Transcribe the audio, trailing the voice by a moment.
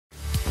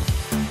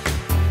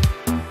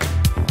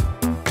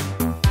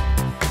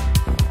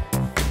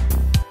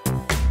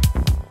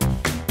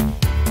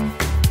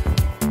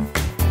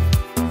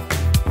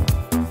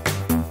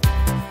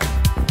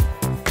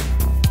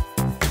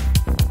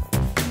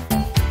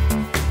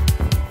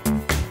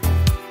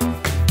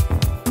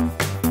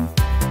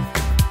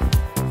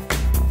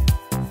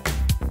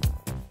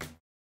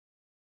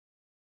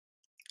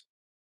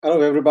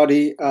Hello,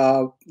 everybody.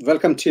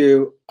 Welcome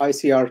to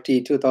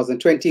Icrt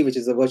 2020, which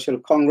is a virtual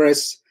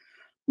Congress.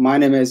 My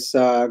name is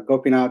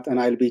Gopinath, and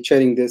I'll be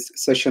chairing this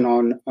session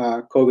on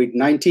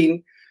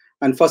COVID-19.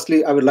 And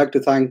firstly, I would like to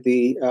thank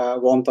the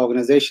Warmth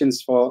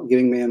organizations for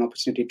giving me an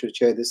opportunity to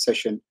chair this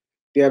session.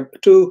 We have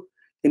two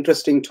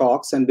interesting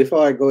talks, and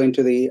before I go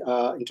into the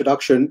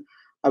introduction,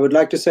 I would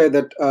like to say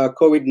that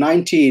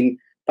COVID-19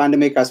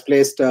 pandemic has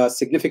placed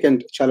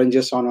significant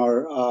challenges on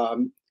our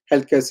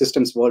healthcare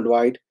systems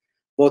worldwide,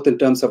 both in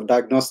terms of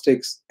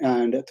diagnostics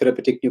and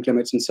therapeutic nuclear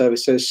medicine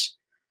services.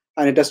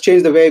 And it has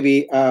changed the way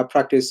we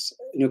practice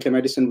nuclear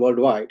medicine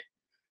worldwide.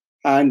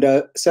 And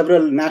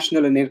several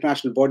national and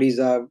international bodies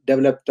have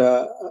developed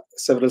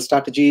several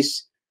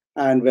strategies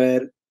and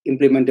were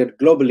implemented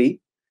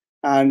globally.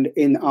 And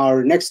in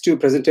our next two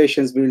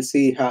presentations, we will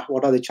see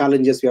what are the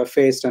challenges we have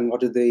faced and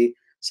what are the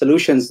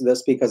solutions the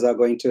speakers are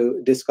going to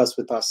discuss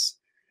with us.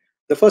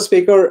 The first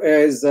speaker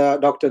is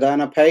Dr.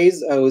 Diana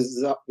Paez, who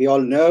we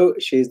all know.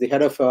 She's the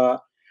head of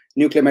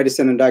Nuclear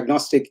Medicine and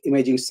Diagnostic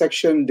Imaging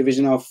Section,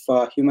 Division of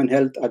Human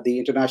Health at the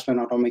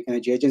International Atomic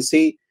Energy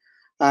Agency.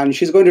 And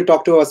she's going to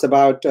talk to us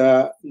about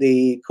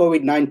the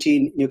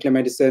COVID-19 nuclear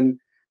medicine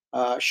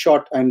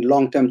short and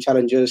long-term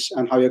challenges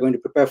and how you're going to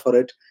prepare for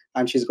it.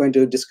 And she's going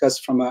to discuss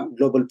from a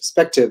global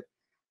perspective.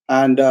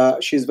 And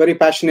she's very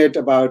passionate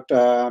about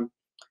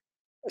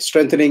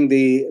strengthening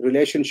the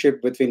relationship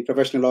between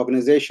professional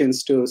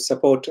organizations to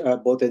support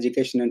both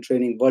education and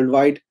training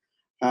worldwide.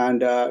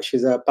 And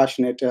she's a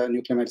passionate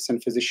nuclear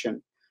medicine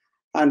physician.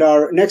 And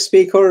our next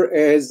speaker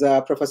is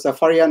Professor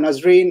Faria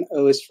Nasreen,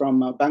 who is from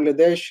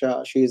Bangladesh.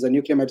 She is a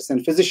nuclear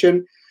medicine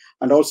physician,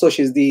 and also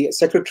she's the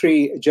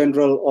Secretary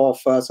General of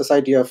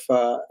Society of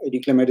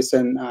Nuclear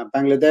Medicine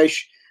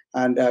Bangladesh.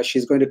 And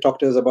she's going to talk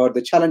to us about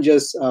the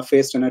challenges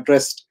faced and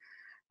addressed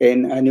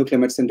in nuclear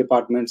medicine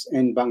departments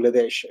in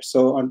Bangladesh.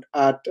 So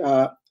at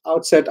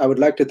outset, I would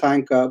like to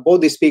thank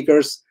both the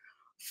speakers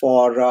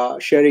for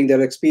sharing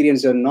their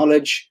experience and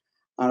knowledge.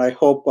 And I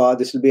hope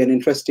this will be an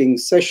interesting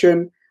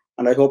session.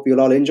 And I hope you'll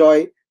all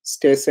enjoy,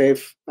 stay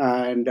safe,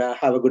 and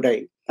have a good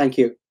day. Thank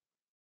you.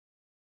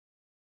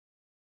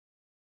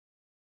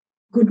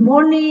 Good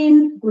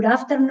morning, good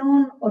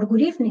afternoon, or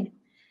good evening.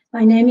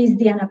 My name is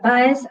Diana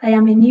Paez. I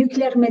am a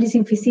nuclear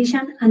medicine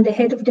physician and the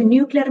head of the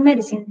Nuclear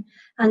Medicine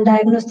and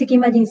Diagnostic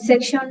Imaging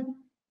Section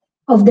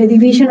of the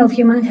Division of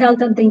Human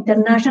Health at the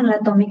International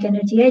Atomic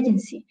Energy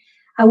Agency.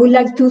 I would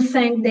like to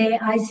thank the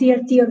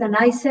Icrt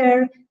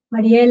organizer,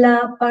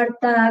 Mariela,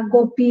 Partha,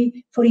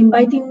 Gopi, for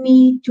inviting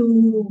me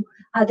to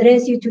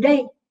address you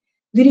today.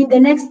 During the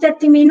next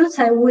 30 minutes,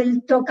 I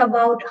will talk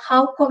about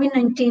how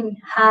COVID-19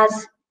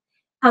 has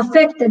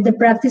affected the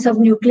practice of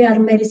nuclear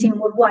medicine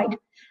worldwide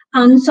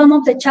and some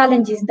of the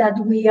challenges that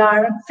we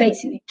are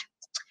facing it.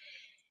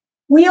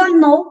 We all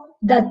know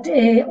that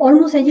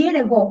almost a year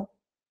ago,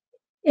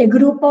 a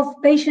group of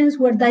patients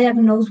were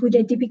diagnosed with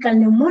atypical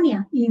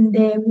pneumonia in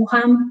the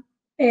Wuhan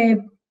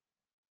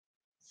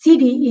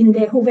city in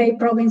the Hubei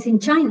province in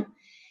China.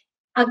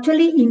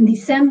 Actually, in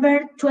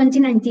December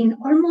 2019,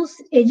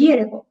 almost a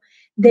year ago,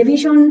 the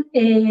Vision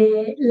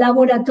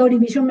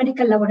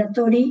Medical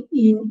Laboratory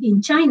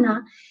in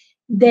China,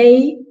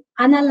 they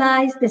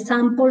analyzed the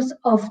samples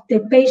of the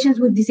patients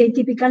with this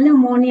atypical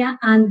pneumonia,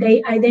 and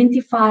they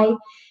identified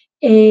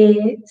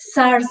a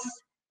SARS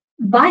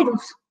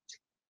virus.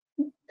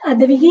 At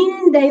the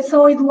beginning, they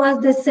thought it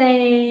was the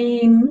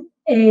same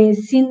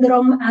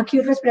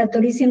acute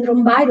respiratory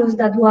syndrome virus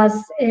that was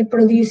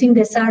producing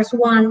the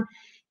SARS-1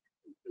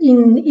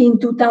 in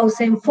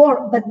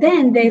 2004, but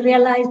then they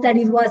realized that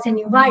it was a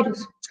new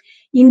virus.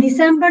 In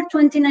December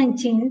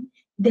 2019,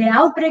 the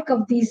outbreak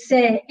of this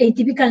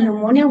atypical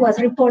pneumonia was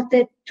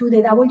reported to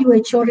the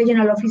WHO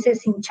regional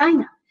offices in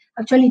China,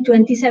 actually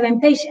 27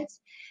 patients.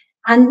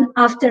 And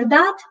after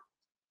that,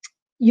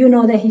 you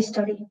know the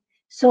history.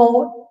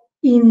 So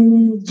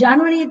in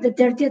January, the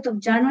 30th of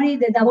January,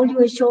 the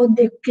WHO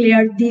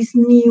declared this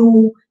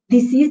new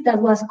disease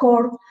that was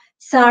called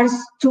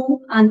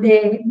SARS-2, and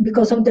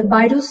because of the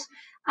virus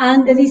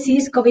and the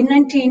disease,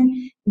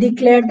 COVID-19,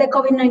 declared the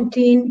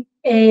COVID-19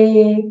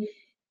 a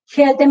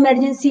health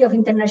emergency of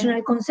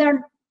international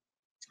concern.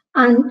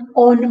 And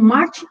on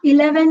March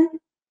 11,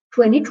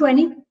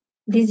 2020,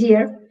 this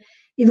year,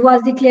 it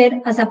was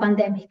declared as a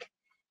pandemic.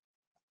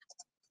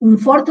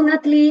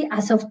 Unfortunately,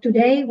 as of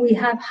today, we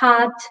have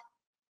had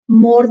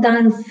more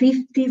than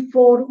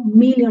 54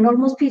 million,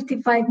 almost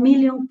 55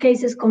 million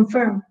cases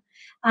confirmed,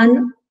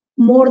 and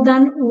more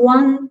than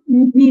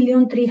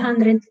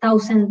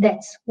 1,300,000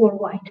 deaths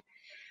worldwide.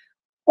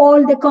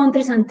 All the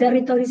countries and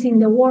territories in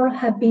the world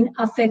have been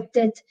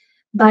affected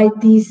by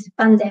this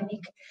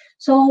pandemic.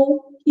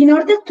 So in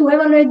order to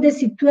evaluate the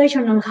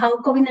situation on how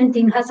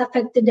COVID-19 has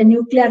affected the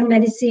nuclear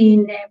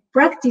medicine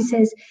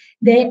practices,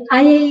 the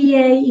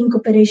IAEA, in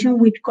cooperation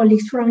with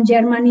colleagues from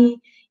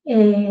Germany,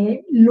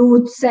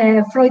 Lutz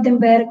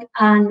Freudenberg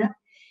and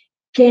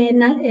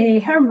Ken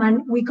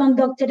Herman, we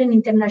conducted an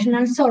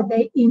international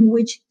survey in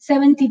which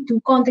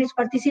 72 countries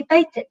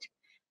participated.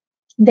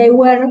 There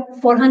were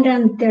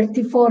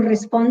 434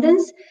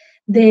 respondents.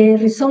 The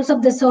results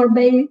of the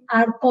survey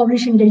are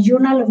published in the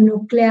Journal of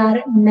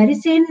Nuclear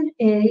Medicine,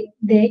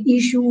 the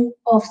issue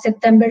of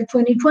September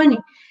 2020.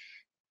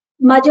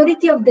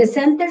 Majority of the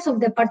centers, of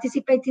the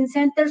participating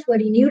centers, were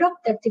in Europe,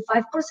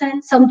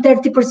 35%, some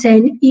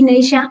 30% in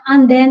Asia,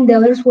 and then the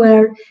others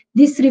were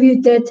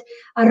distributed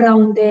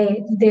around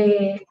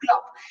the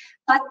globe.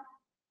 But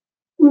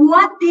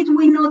what did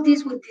we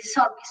notice with these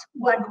surveys?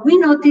 What we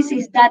noticed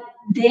is that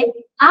the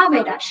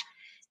average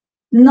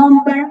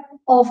number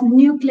of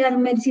nuclear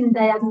medicine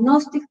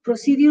diagnostic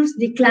procedures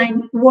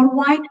declined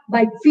worldwide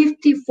by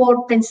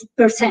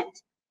 54%,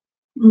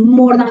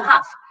 more than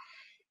half.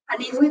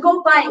 And if we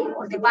go by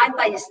or divide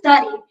by a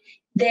study,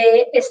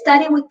 the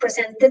study we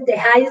presented, the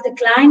highest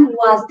decline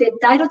was the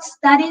thyroid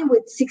study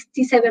with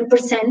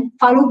 67%,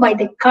 followed by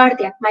the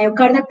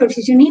myocardial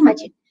precision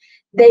imaging.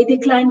 They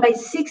declined by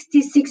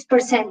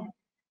 66%,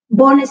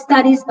 bone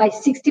studies by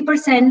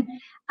 60%,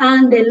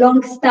 and the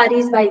lung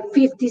studies by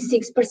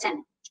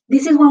 56%.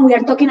 This is when we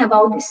are talking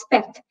about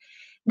SPECT.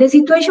 The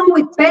situation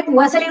with PET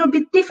was a little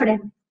bit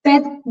different.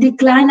 PET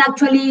declined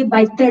actually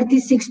by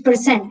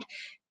 36%,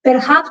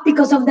 perhaps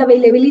because of the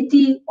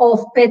availability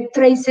of PET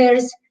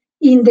tracers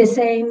in the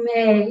same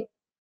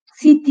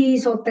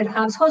cities or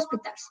perhaps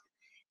hospitals.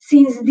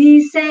 Since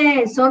this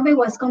survey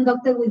was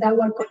conducted with our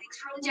colleagues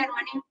from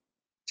Germany,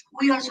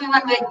 we also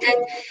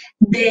evaluated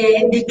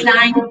the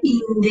decline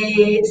in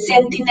the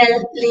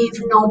sentinel lymph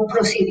node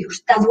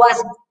procedures. That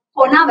was,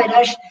 on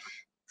average,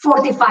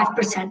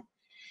 45%.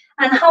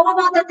 And how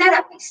about the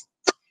therapies?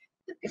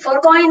 Before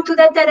going to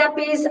the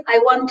therapies, I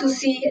want to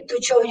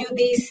show you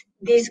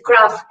this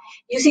graph.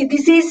 You see,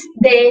 this is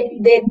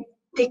the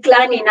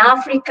decline in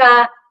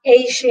Africa,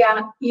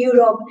 Asia,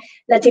 Europe,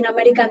 Latin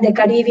America, and the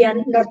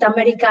Caribbean, North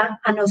America,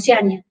 and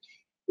Oceania.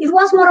 It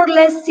was more or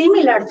less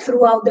similar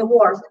throughout the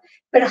world.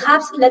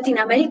 Perhaps Latin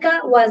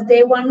America was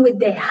the one with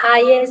the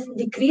highest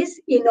decrease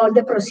in all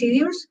the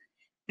procedures,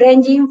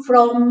 ranging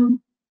from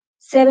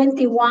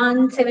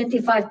 71,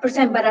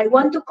 75%. But I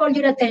want to call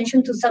your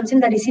attention to something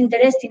that is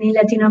interesting. In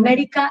Latin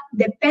America,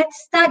 the PET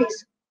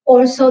studies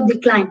also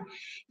declined.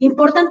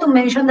 Important to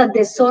mention that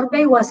the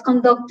survey was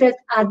conducted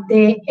at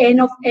the end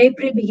of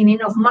April,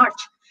 beginning of March,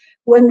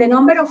 when the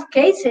number of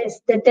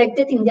cases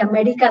detected in the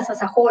Americas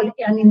as a whole,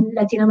 and in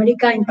Latin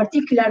America in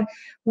particular,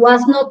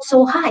 was not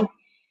so high.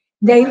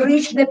 They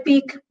reached the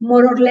peak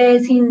more or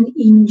less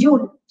in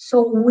June.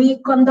 So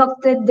we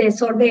conducted the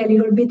survey a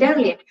little bit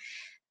earlier.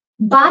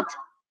 But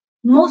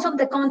most of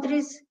the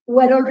countries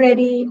were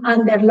already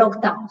under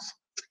lockdowns.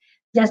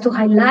 Just to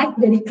highlight,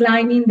 the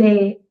decline in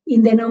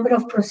the number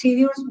of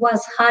procedures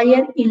was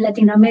higher in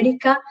Latin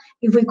America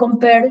if we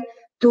compare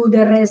to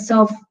the rest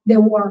of the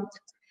world.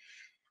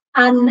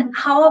 And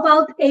how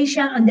about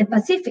Asia and the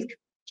Pacific?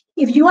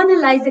 If you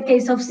analyze the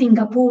case of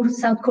Singapore,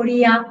 South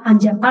Korea,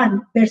 and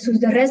Japan versus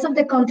the rest of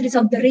the countries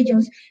of the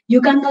regions,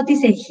 you can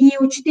notice a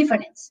huge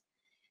difference.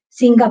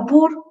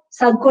 Singapore,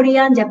 South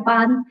Korea, and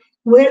Japan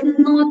were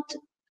not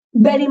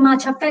very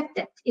much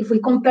affected if we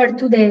compare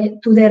to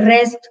the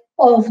rest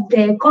of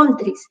the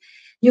countries.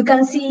 You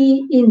can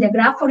see in the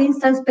graph, for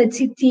instance,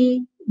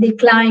 PET-CT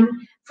declined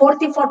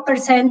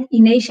 44%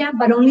 in Asia,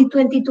 but only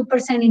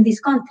 22% in these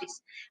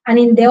countries. And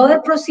in the other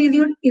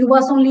procedure, it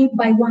was only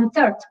by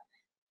 1/3.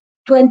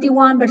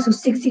 21 versus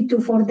 62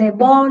 for the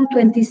bone,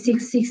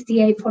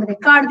 26.68 for the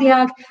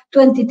cardiac,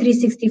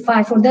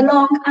 23.65 for the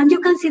lung, and you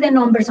can see the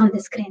numbers on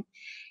the screen.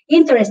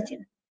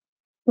 Interesting.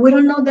 We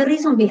don't know the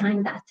reason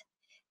behind that.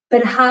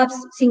 Perhaps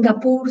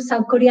Singapore,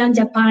 South Korea, and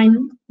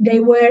Japan,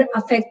 they were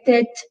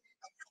affected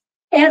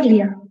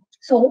earlier.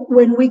 So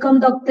when we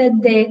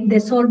conducted the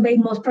survey,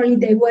 most probably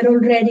they were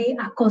already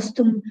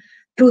accustomed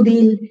to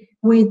deal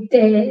with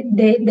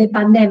the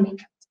pandemic.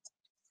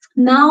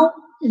 Now,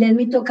 let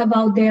me talk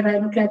about the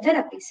radionuclide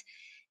therapies.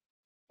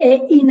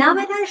 In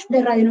average, the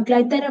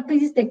radionuclide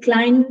therapies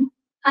decline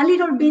a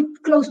little bit,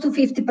 close to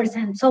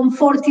 50%, some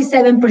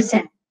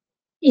 47%,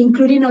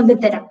 including all the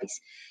therapies.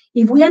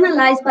 If we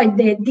analyze by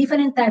the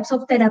different types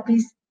of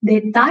therapies,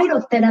 the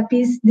thyroid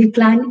therapies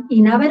decline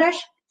in average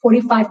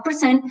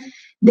 45%.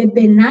 The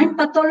benign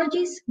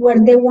pathologies were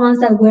the ones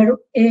that were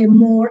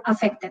more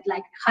affected,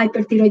 like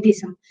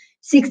hyperthyroidism,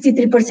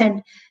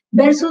 63%.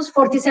 Versus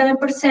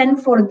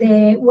 47% for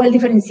the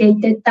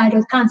well-differentiated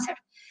thyroid cancer.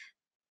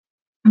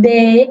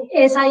 The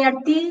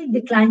SIRT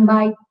declined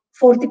by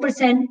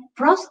 40%,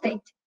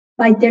 prostate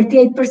by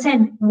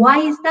 38%. Why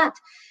is that?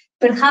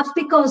 Perhaps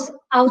because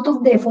out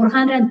of the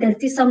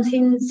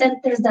 430-something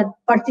centers that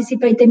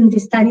participated in the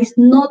studies,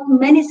 not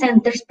many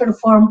centers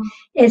perform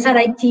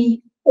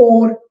SRIT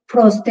or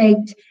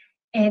prostate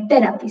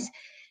therapies.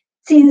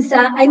 Since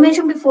I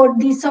mentioned before,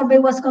 this survey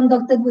was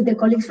conducted with the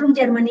colleagues from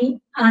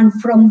Germany, and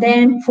for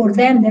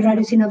them, the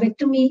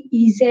radiosynovectomy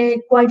is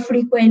a quite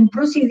frequent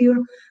procedure.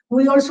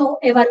 We also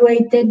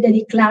evaluated the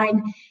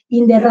decline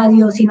in the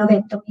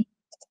radiosynovectomy.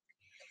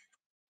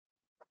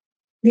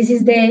 This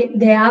is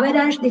the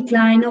average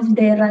decline of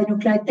the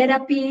radionuclide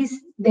therapies.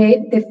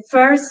 The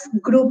first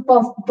group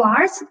of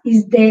bars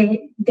is the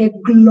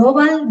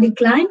global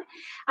decline.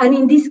 And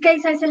in this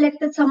case, I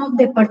selected some of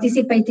the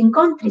participating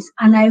countries.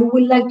 And I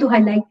would like to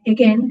highlight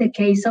again the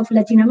case of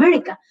Latin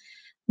America.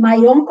 My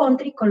own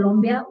country,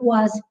 Colombia,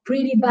 was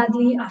pretty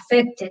badly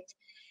affected.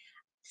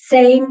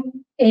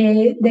 Same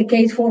the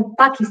case for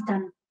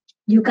Pakistan.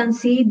 You can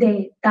see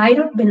the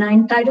thyroid,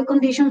 benign thyroid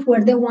conditions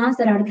were the ones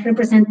that are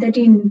represented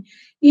in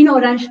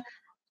orange.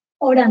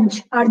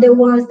 Orange are the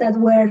ones that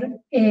were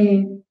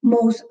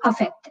most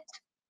affected.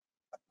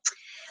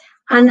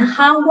 And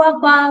how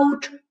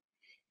about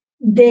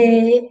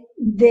the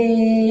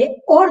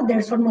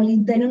orders for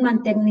molybdenum and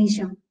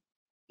technetium?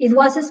 It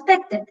was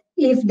expected.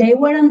 If they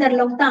were under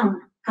lockdown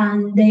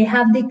and they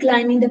have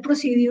decline in the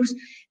procedures,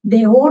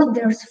 the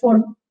orders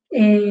for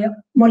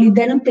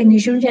molybdenum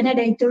technetium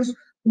generators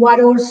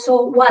was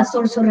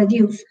also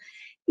reduced.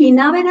 In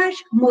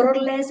average, more or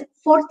less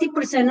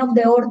 40% of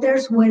the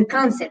orders were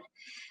canceled.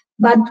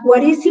 But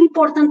what is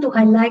important to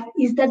highlight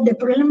is that the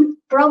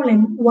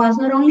problem was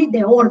not only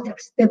the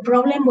orders, the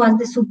problem was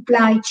the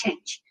supply chain.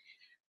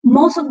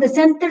 Most of the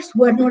centers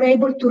were not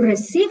able to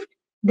receive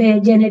the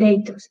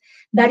generators.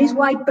 That is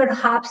why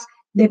perhaps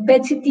the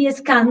PET-CT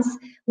scans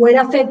were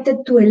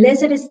affected to a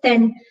lesser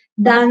extent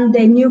than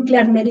the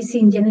nuclear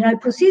medicine general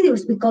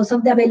procedures because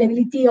of the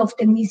availability of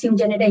technetium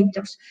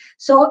generators.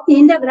 So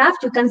in the graph,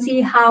 you can see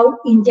how,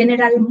 in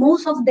general,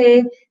 most of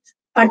the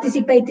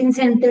participating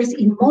centers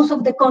in most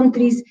of the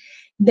countries,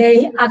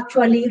 they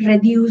actually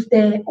reduce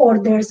the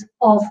orders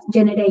of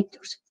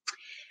generators.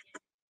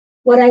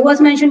 What I was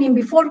mentioning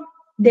before,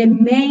 the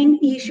main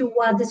issue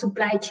was the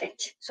supply chain.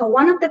 So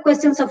one of the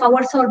questions of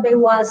our survey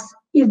was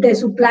if the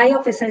supply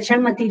of essential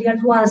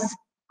materials was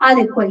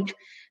adequate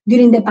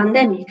during the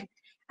pandemic.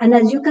 And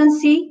as you can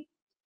see,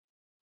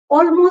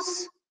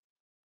 almost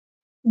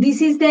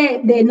this is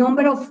the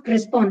number of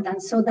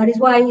respondents. So that is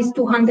why it's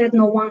 200,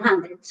 not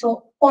 100.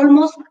 So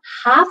almost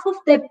half of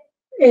the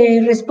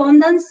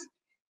respondents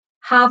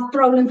have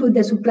problems with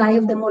the supply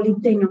of the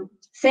molybdenum.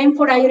 Same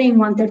for iodine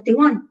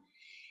 131.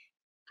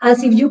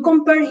 As if you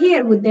compare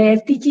here with the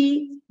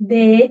FTG,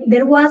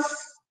 there was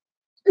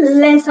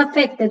less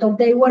affected, or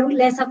they were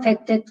less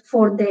affected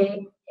for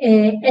the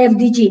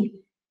FDG,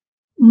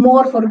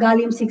 more for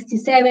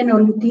gallium-67 or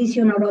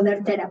lutetium or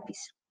other therapies.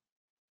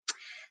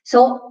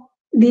 So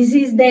this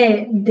is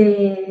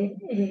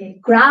the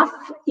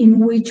graph in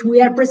which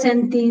we are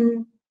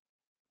presenting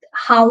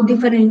how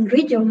different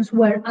regions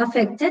were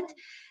affected.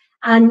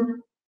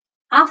 And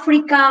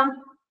Africa,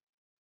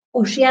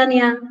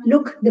 Oceania,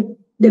 look,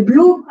 the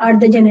blue are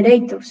the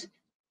generators.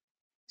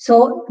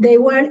 So they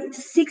were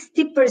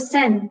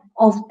 60%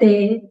 of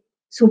the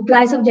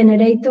supplies of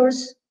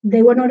generators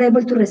they were not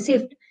able to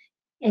receive.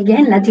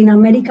 Again, Latin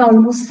America,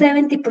 almost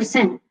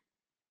 70%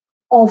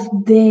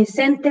 of the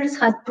centers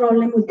had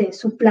problem with the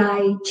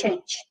supply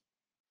chain,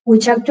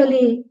 which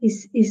actually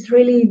is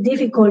really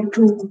difficult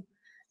to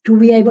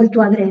be able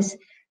to address.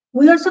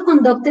 We also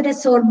conducted a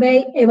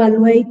survey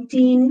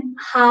evaluating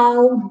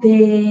how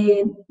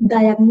the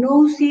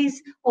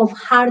diagnosis of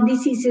heart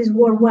diseases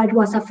worldwide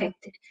was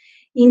affected.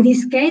 In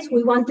this case,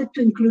 we wanted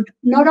to include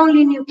not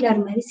only nuclear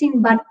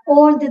medicine, but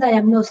all the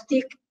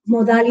diagnostic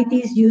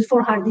modalities used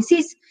for heart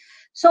disease.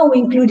 So we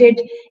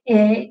included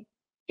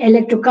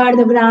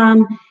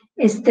electrocardiogram,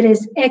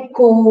 stress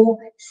echo,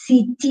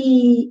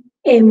 CT,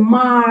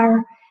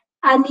 MR,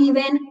 and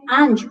even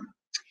angio.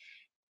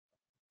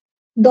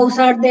 Those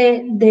are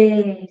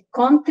the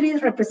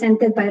countries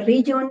represented by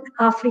region: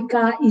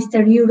 Africa,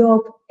 Eastern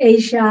Europe,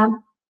 Asia,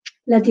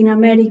 Latin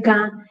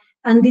America,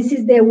 and this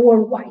is the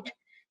worldwide.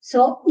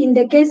 So in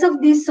the case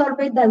of this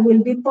survey that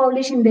will be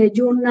published in the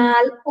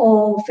Journal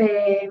of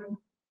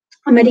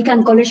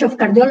American College of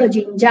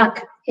Cardiology, in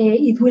JACC,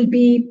 it will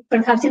be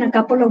perhaps in a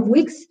couple of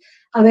weeks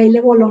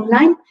available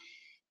online.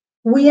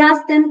 We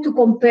asked them to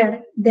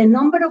compare the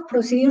number of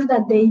procedures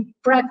that they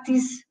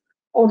practice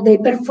or they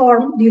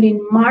performed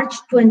during March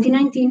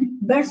 2019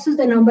 versus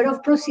the number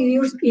of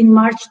procedures in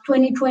March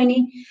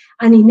 2020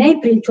 and in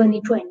April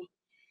 2020.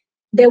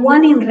 The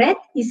one in red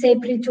is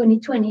April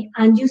 2020,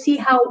 and you see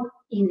how,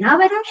 in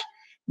average,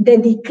 the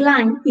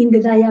decline in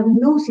the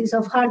diagnosis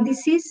of heart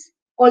disease,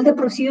 all the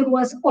procedure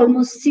was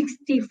almost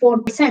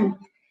 64%.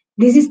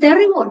 This is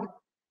terrible.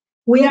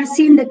 We are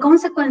seeing the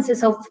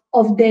consequences of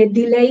the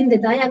delay in the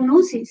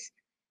diagnosis.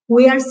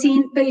 We are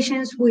seeing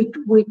patients with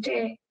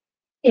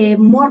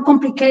more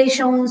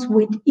complications,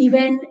 with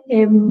even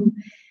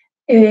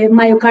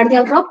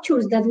myocardial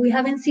ruptures that we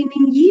haven't seen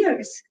in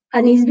years.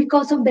 And it's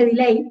because of the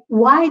delay.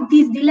 Why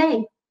this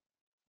delay?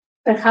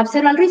 Perhaps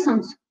several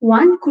reasons.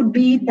 One could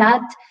be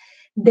that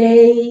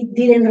they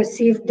didn't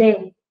receive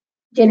the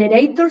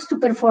generators to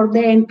perform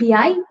the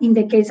MPI in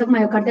the case of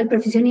myocardial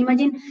perfusion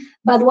imaging.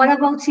 But what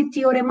about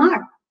CT or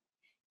MR?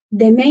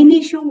 The main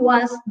issue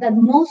was that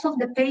most of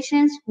the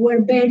patients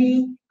were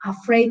very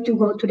afraid to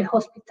go to the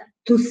hospital,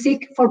 to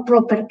seek for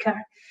proper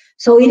care.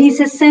 So it is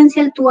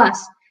essential to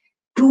us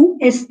to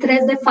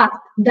stress the fact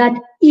that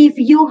if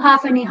you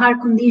have any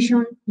heart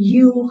condition,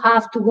 you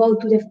have to go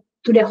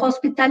to the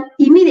hospital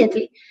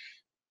immediately.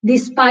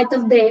 despite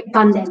of the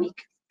pandemic.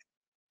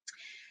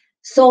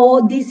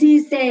 So this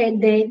is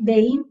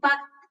the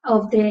impact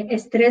of the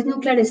stress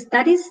nuclear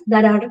studies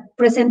that are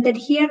presented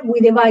here. We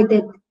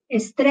divided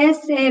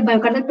stress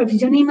myocardial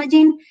perfusion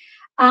imaging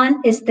and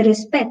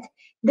stress PET.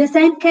 The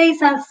same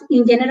case as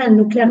in general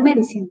nuclear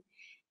medicine.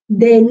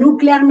 The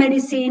nuclear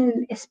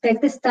medicine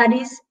SPECT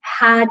studies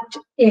had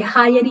a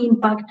higher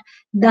impact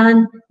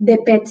than the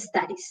PET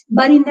studies.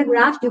 But in the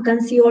graph, you can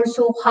see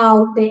also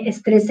how the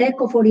stress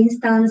echo, for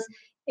instance,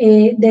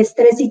 the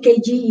stress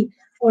EKG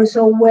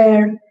also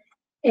were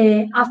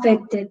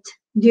affected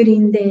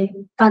during the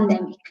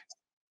pandemic.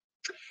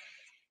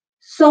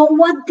 So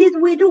what did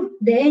we do,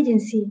 the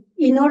agency?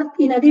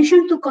 In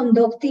addition to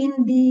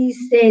conducting these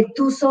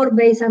two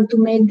surveys and to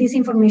make this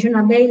information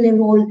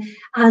available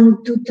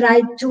and to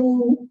try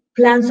to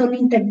plan some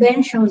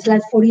interventions,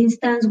 like for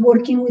instance,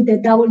 working with the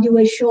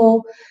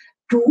WHO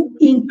to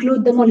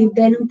include the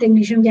molybdenum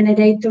technetium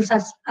generators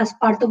as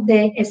part of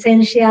the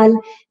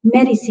essential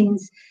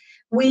medicines,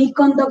 we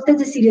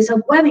conducted a series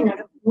of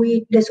webinars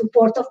with the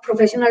support of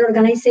professional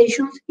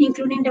organizations,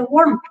 including the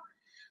world.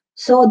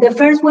 So the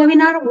first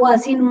webinar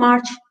was in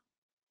March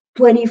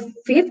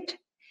 25th,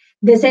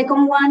 the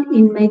second one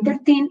in May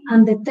 13th,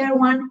 and the third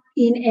one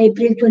in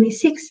April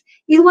 26th.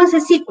 It was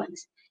a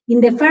sequence. In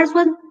the first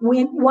one,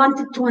 we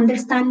wanted to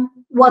understand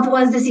what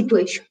was the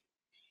situation.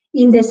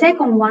 In the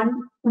second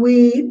one,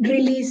 we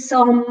released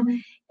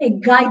some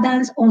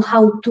guidance on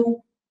how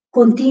to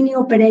continue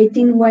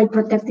operating while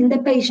protecting the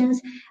patients.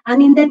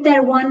 And in the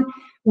third one,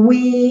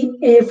 we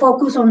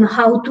focus on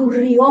how to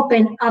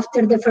reopen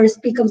after the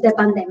first peak of the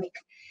pandemic.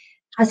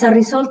 As a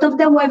result of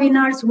the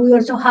webinars, we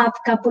also have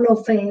a couple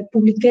of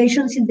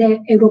publications in the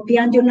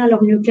European Journal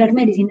of Nuclear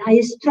Medicine. I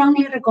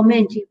strongly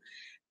recommend you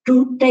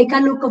to take a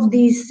look of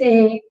these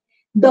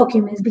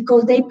documents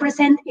because they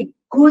present a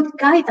good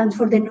guidance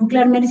for the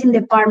nuclear medicine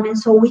department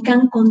so we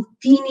can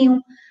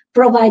continue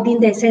providing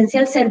the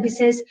essential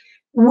services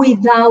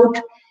without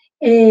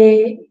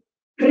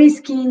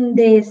risking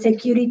the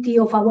security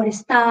of our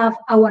staff,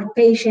 our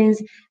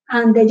patients,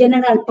 and the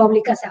general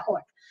public as a whole.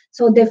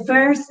 So the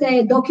first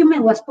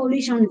document was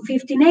published on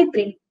 15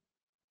 April.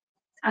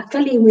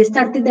 Actually, we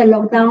started the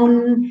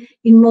lockdown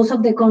in most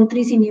of the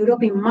countries in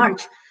Europe in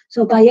March.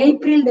 So by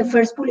April, the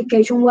first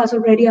publication was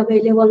already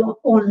available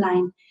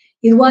online.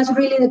 It was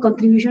really the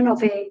contribution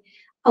of an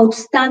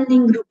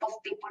outstanding group of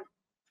people.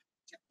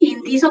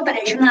 In this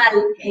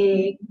operational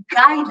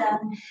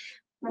guidance,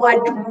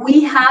 what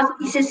we have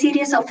is a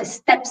series of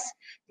steps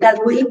that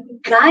will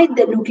guide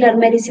the nuclear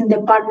medicine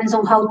departments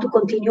on how to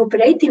continue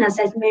operating, as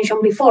I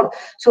mentioned before.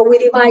 So we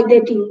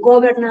divided in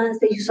governance,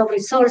 the use of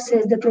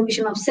resources, the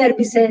provision of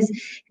services,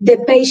 the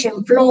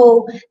patient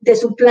flow, the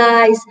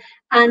supplies,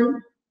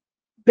 and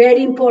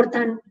very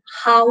important,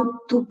 how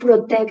to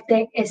protect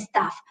the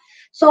staff.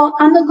 So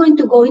I'm not going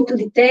to go into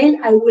detail.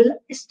 I will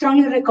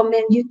strongly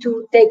recommend you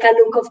to take a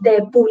look of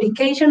the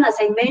publication. As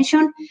I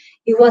mentioned,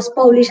 it was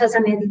published as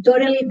an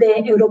editorial in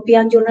the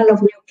European Journal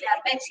of Nuclear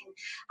Medicine.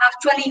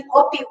 Actually,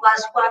 Gopi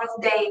was one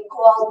of the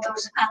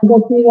co-authors, and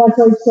Gopi was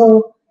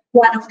also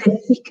one of the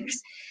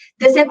speakers.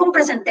 The second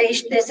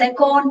presentation, the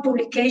second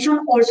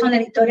publication, also an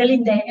editorial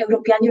in the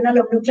European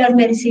Journal of Nuclear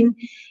Medicine,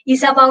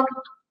 is about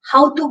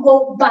how to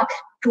go back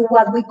to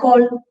what we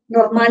call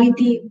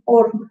normality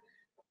or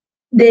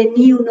the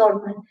new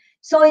normal.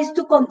 So it's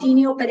to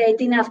continue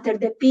operating after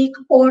the peak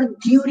or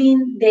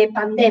during the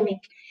pandemic.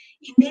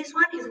 In this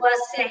one,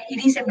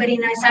 it is a very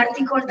nice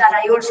article that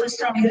I also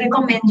strongly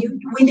recommend you.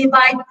 We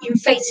divide in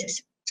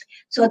phases.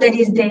 So there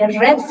is the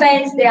red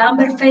phase, the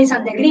amber phase,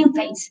 and the green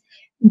phase,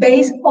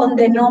 based on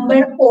the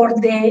number or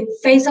the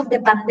phase of the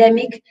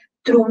pandemic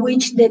through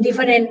which the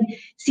different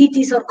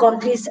cities or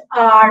countries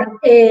are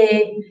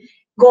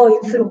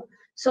going through.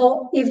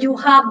 So if you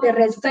have the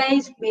red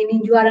phase,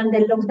 meaning you are under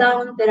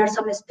lockdown, there are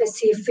some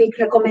specific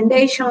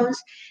recommendations.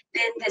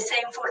 Then the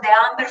same for the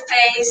amber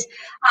phase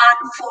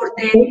and for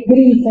the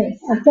green phase.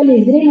 Actually,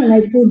 it's green and I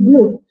put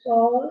blue.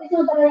 So it's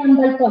not that I am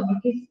daltonic,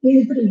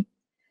 it's green.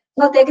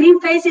 So the green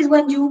phase is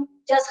when you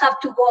just have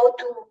to go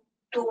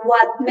to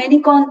what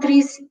many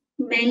countries,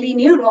 mainly in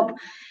Europe,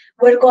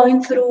 were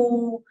going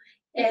through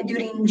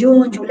during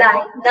June,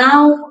 July.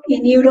 Now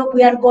in Europe,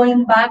 we are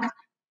going back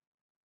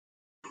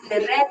to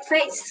the red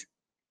phase,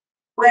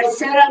 where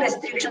several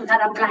restrictions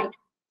are applied.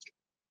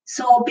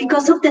 So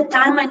because of the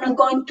time, I'm not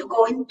going to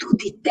go into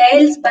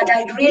details, but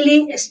I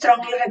really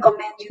strongly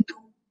recommend you to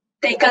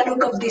take a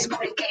look of these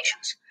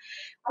publications.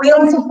 We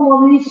also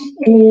publish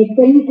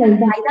clinical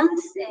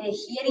guidance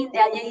here in the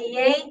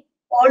IAEA,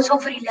 also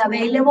freely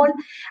available.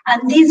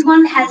 And this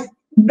one has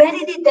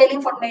very detailed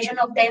information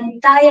of the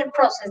entire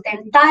process, the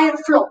entire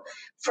flow,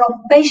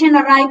 from patient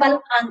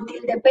arrival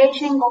until the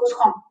patient goes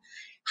home.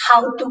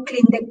 How to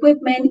clean the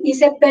equipment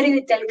is a very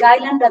detailed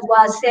guideline that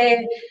was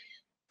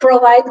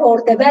provided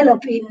or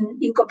developed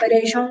in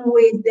cooperation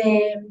with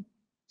the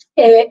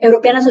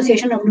European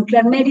Association of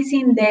Nuclear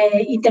Medicine,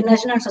 the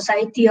International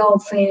Society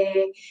of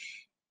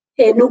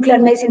Nuclear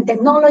Medicine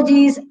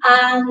Technologies,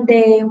 and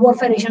the World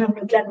Federation of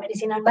Nuclear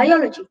Medicine and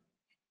Biology.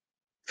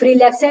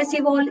 Freely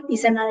accessible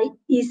is an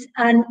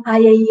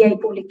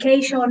IAEA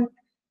publication.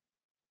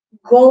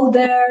 Go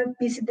there,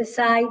 visit the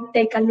site,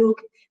 take a look,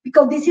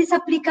 because this is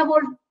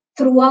applicable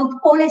throughout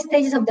all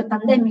stages of the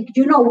pandemic.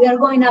 You know, we are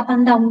going up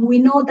and down. We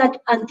know that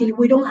until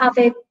we don't have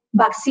a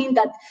vaccine,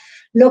 that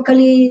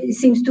locally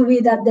seems to be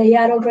that there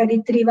are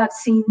already 3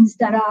 vaccines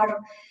that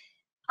are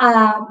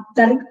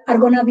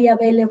going to be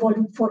available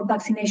for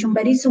vaccination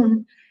very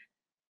soon.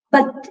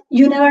 But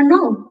you never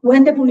know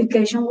when the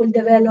publication will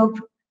develop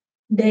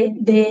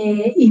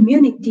the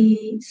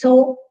immunity.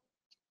 So,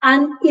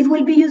 and it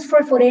will be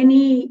useful for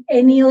any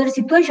other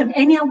situation,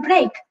 any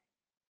outbreak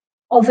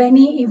of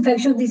any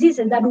infectious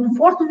diseases that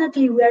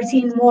unfortunately we are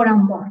seeing more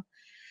and more.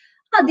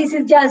 This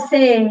is just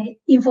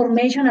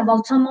information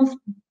about some of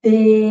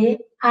the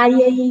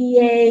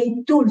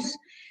IAEA tools.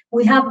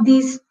 We have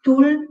this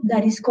tool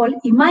that is called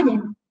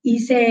Imagine.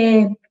 It's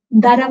a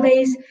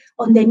database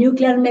on the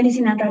nuclear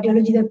medicine and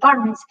radiology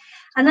departments.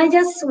 And I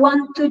just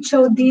want to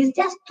show this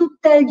just to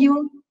tell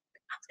you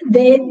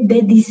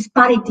the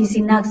disparities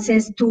in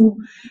access to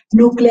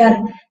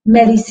nuclear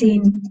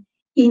medicine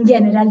in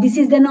general. This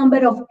is the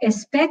number of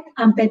SPECT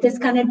and PET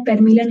scanners per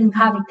million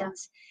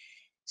inhabitants.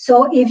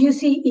 So if you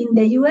see in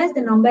the US,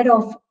 the number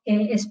of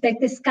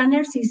SPECT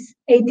scanners is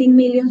 18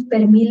 million per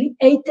million,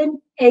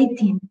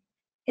 18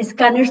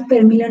 scanners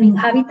per million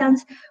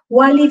inhabitants.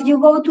 While if you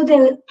go to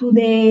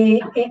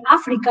the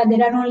Africa,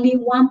 there are only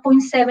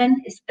 1.7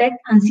 SPECT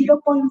and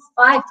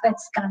 0.5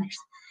 PET scanners.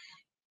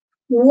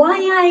 Why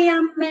I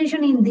am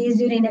mentioning this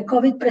during a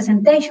COVID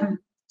presentation?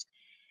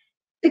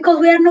 Because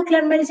we are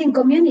nuclear medicine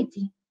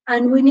community,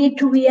 and we need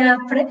to be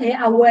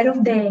aware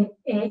of the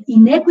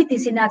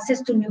inequities in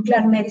access to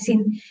nuclear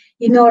medicine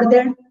in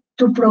order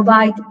to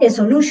provide a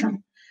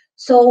solution.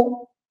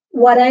 So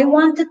what I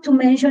wanted to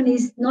mention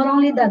is not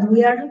only that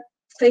we are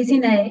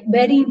facing a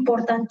very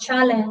important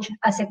challenge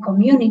as a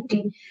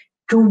community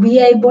to be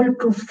able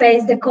to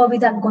face the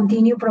COVID and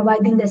continue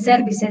providing the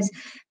services,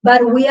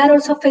 but we are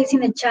also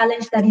facing a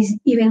challenge that is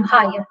even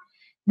higher.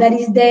 That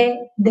is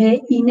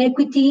the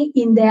inequity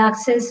in the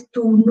access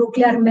to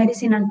nuclear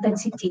medicine and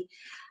PET-CT.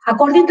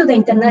 According to the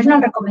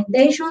international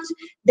recommendations,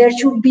 there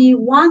should be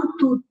 1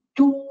 to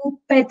 2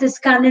 PET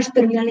scanners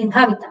per million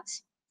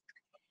inhabitants.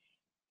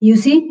 You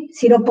see,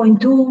 0.2,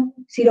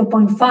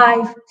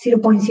 0.5,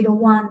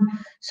 0.01.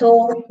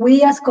 So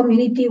we as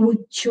community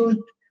should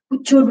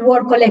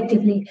work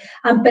collectively.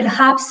 And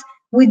perhaps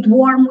with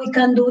WARM, we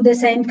can do the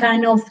same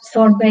kind of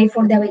survey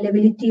for the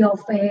availability of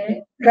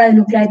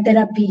radionuclide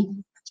therapy.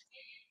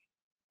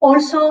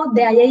 Also,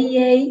 the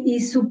IAEA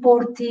is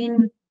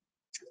supporting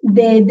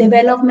the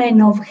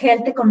development of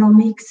health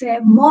economics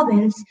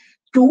models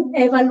to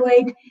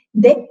evaluate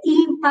the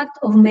impact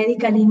of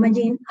medical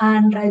imaging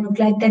and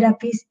radionuclide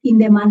therapies in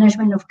the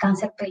management of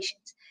cancer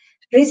patients.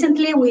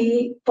 Recently,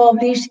 we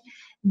published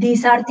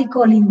this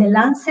article in The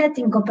Lancet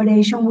in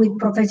cooperation with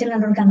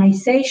professional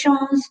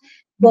organizations,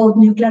 both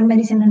nuclear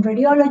medicine and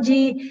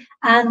radiology,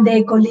 and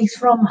the colleagues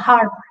from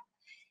Harvard.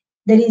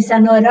 There is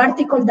another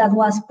article that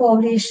was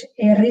published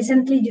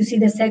recently. You see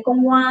the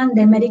second one,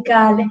 the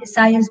medical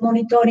science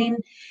monitoring,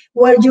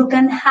 where you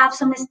can have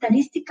some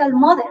statistical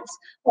models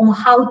on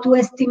how to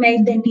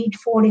estimate the need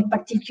for a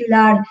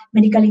particular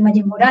medical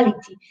imaging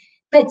modality,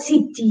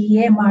 PET-CT,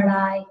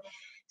 MRI.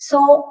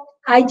 So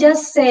I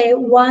just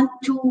want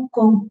to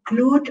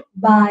conclude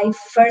by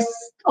first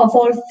of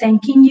all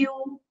thanking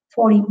you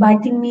for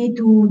inviting me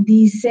to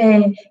this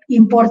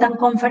important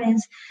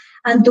conference,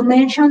 and to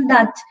mention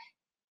that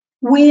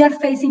we are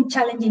facing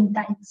challenging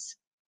times,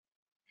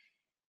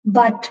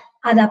 but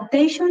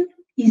adaptation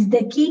is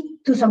the key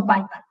to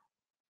survival.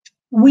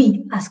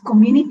 We as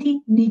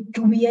community need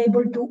to be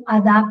able to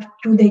adapt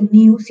to the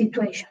new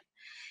situation.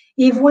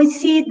 If we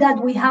see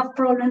that we have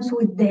problems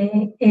with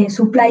the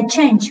supply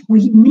chain,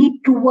 we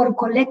need to work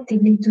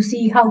collectively to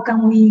see how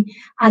can we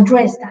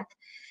address that.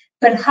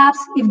 Perhaps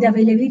if the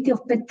availability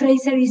of PET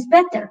tracer is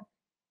better,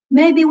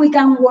 maybe we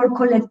can work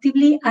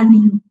collectively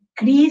and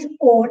increase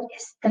or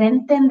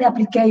strengthen the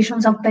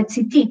applications of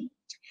PET-CT.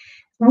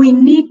 We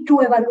need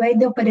to evaluate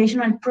the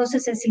operational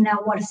processes in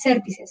our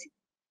services,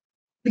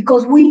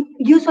 because we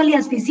usually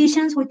as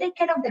physicians, we take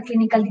care of the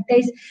clinical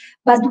details,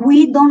 but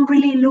we don't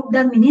really look at the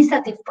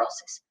administrative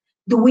process.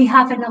 Do we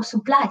have enough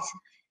supplies?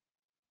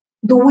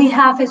 Do we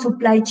have a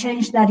supply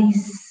chain that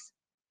is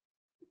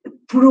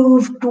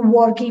proved to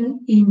work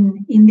in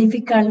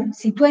difficult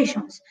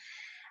situations?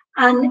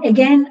 And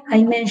again,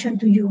 I mentioned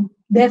to you,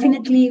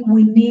 definitely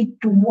we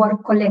need to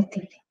work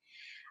collectively.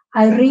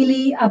 I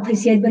really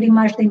appreciate very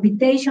much the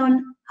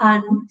invitation,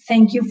 and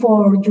thank you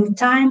for your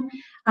time.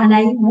 And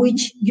I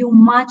wish you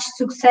much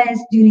success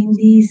during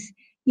this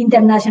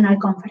international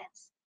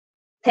conference.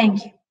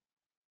 Thank you.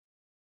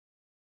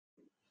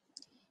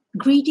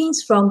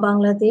 Greetings from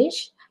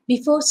Bangladesh.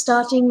 Before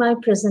starting my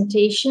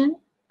presentation,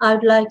 I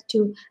would like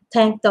to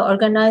thank the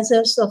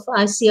organizers of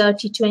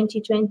ICRT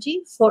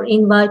 2020 for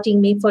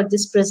inviting me for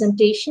this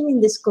presentation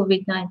in this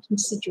COVID-19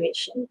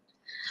 situation.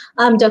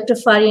 I'm Dr.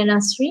 Faria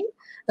Nasreen,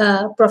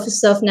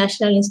 Professor of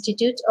National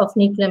Institute of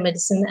Nuclear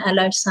Medicine and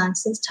Allied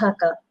Sciences,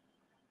 Dhaka.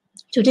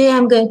 Today,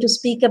 I'm going to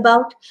speak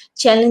about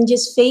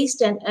challenges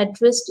faced and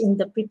addressed in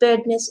the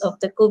preparedness of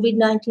the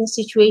COVID-19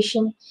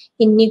 situation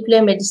in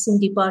nuclear medicine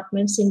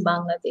departments in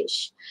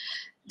Bangladesh.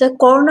 The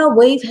corona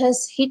wave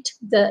has hit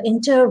the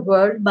entire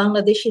world.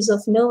 Bangladesh is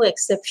of no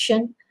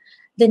exception.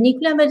 The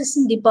nuclear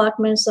medicine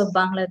departments of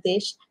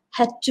Bangladesh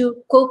had to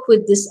cope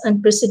with this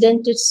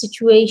unprecedented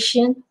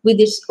situation with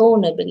its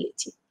own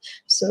ability.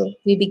 So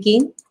we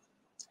begin.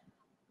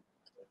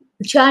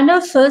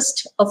 China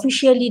first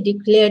officially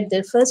declared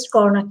their first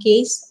corona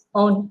case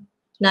on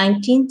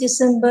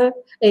 31st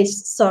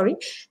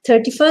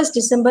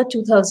December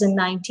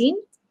 2019,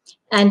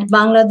 and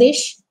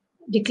Bangladesh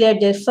declared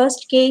their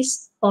first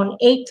case on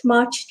 8th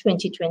March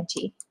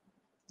 2020.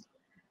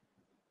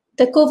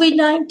 The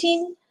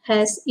COVID-19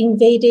 has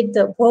invaded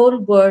the whole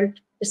world.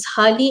 It's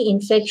highly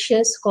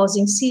infectious,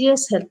 causing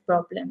serious health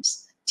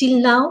problems. Till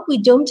now, we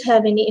don't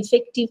have any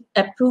effective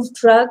approved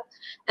drug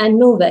and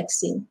no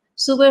vaccine.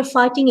 So we're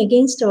fighting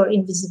against our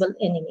invisible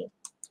enemy.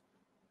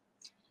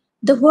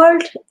 The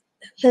World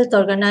Health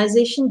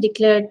Organization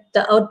declared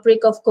the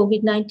outbreak of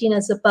COVID-19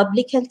 as a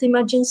public health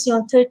emergency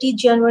on 30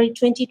 January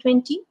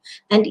 2020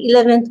 and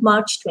 11th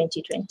March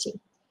 2020.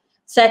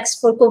 Facts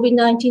for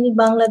COVID-19 in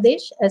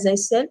Bangladesh, as I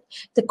said,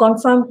 the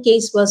confirmed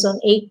case was on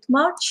 8th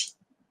March.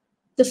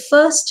 The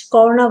first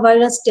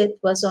coronavirus death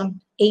was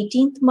on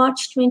 18th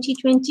March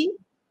 2020.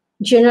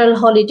 General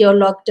holiday or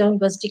lockdown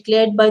was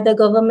declared by the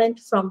government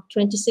from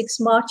 26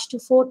 March to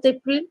 4th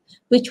April,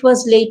 which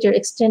was later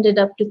extended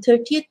up to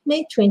 30th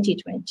May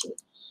 2020.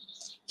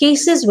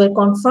 Cases were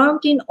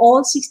confirmed in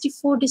all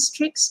 64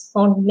 districts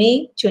on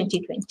May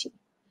 2020.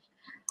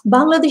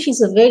 Bangladesh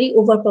is a very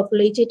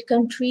overpopulated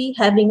country,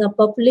 having a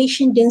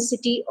population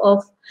density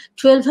of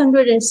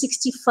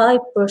 1,265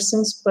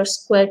 persons per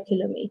square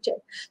kilometer.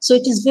 So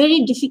it is a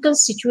very difficult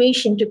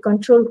situation to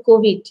control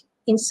COVID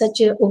in such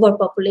an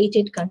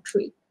overpopulated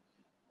country.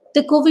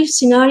 The COVID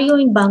scenario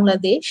in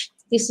Bangladesh,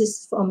 this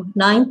is from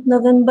 9th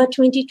November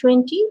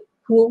 2020,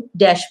 WHO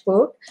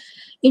dashboard.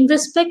 In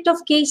respect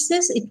of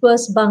cases, it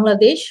was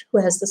Bangladesh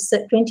who has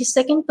the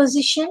 22nd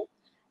position,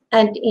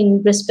 and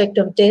in respect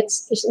of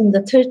deaths, it's in the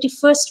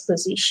 31st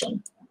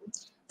position.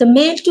 The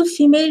male to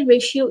female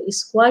ratio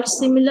is quite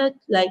similar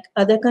like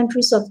other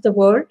countries of the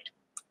world.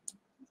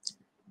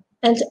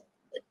 And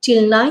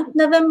till 9th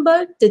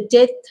November, the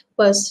death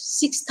was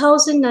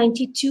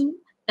 6,092,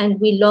 and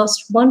we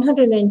lost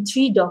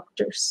 103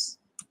 doctors.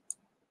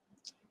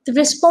 The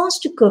response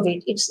to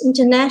COVID, it's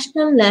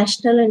international,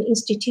 national, and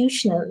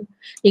institutional.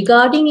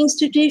 Regarding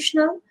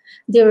institutional,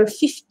 there are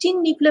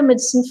 15 nuclear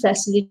medicine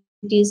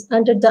facilities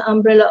under the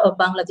umbrella of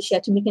Bangladesh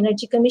Atomic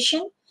Energy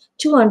Commission,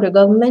 2 under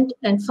government,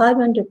 and 5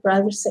 under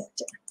private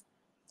sector.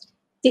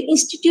 The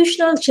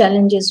institutional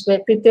challenges were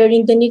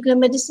preparing the nuclear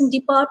medicine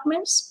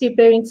departments,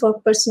 preparing for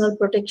personal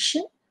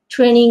protection,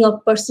 training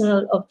of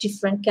personnel of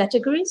different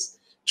categories,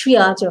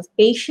 triage of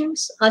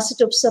patients,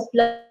 isotope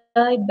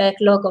supply,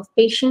 backlog of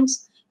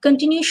patients,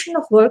 continuation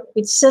of work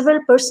with several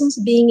persons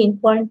being in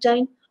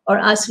quarantine or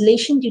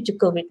isolation due to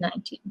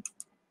COVID-19.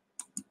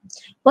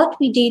 What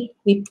we did,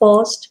 we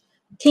paused,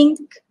 think,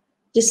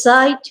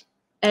 decide,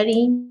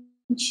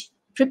 arrange,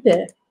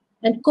 prepare,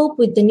 and cope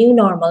with the new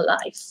normal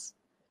life.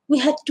 We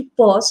had to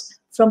pause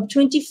from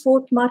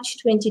 24th March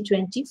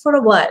 2020 for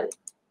a while.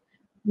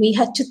 We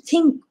had to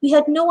think, we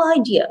had no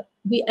idea.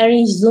 We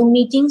arranged Zoom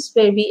meetings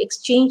where we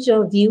exchanged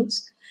our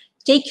views,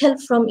 take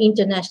help from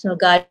international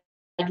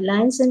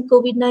guidelines and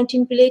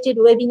COVID-19 related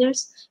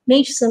webinars,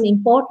 made some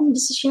important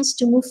decisions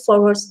to move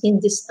forward in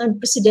this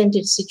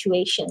unprecedented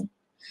situation.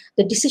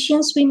 The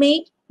decisions we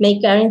made: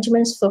 make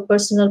arrangements for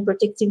personal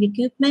protective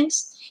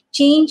equipments,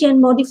 change and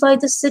modify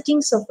the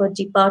settings of our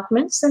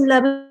departments and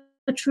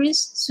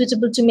laboratories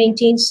suitable to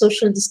maintain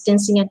social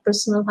distancing and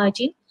personal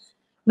hygiene,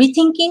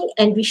 rethinking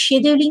and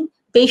rescheduling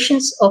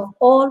patients of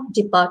all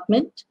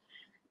departments,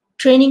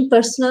 training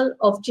personnel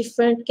of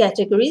different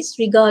categories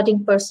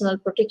regarding personal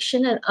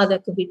protection and other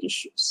COVID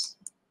issues.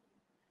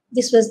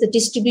 This was the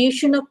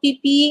distribution of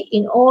PPE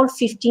in all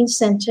 15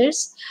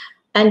 centers,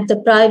 and the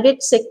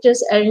private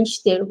sectors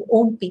arranged their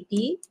own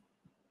PPE.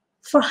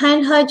 For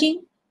hand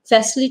hygiene,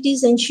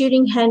 facilities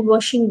ensuring hand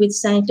washing with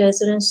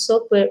sanitizer and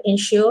soap were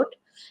ensured.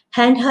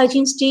 Hand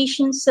hygiene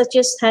stations such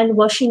as hand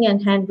washing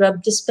and hand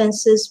rub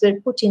dispensers were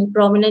put in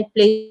prominent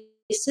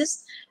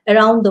places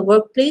around the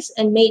workplace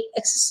and made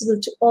accessible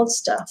to all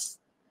staff.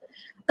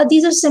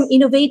 These are some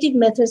innovative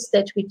methods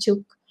that we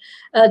took.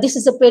 This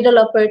is a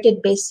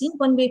pedal-operated basin.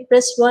 When we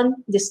press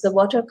one, the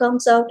water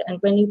comes out,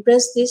 and when you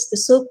press this, the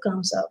soap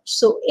comes out.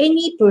 So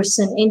any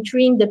person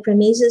entering the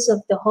premises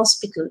of the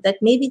hospital,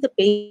 that may be the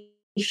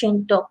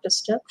patient, doctor,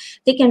 staff,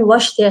 they can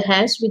wash their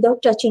hands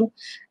without touching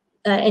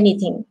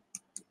anything.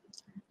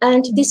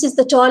 And this is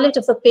the toilet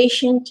of a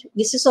patient.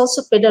 This is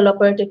also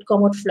pedal-operated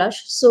commode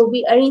flush. So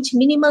we arrange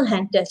minimal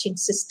hand-touching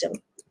system.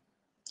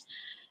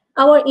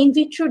 Our in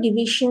vitro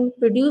division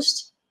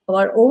produced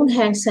our own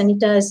hand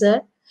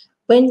sanitizer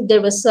when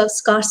there was a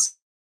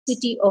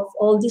scarcity of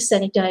all these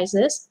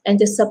sanitizers, and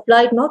they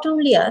supplied not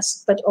only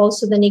us, but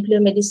also the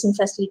nuclear medicine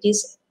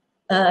facilities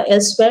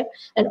elsewhere,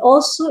 and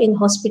also in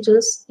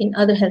hospitals in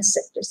other health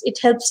sectors. It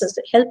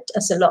helped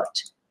us a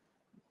lot.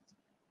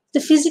 The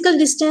physical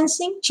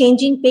distancing,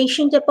 changing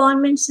patient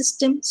appointment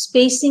system,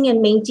 spacing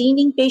and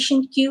maintaining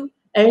patient queue,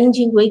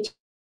 arranging waiting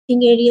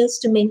areas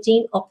to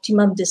maintain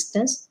optimum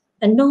distance,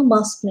 and no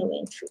mask, no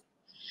entry.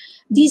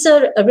 These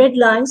are red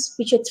lines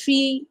which are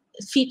 3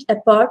 feet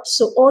apart,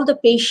 so all the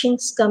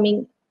patients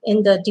coming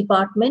in the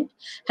department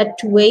had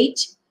to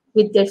wait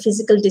with their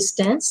physical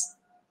distance.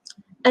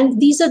 And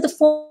these are the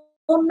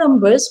phone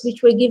numbers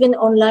which were given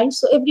online,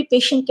 so every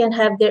patient can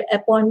have their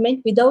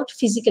appointment without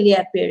physically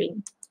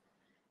appearing.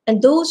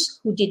 And those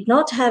who did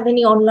not have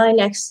any online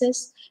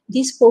access,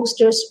 these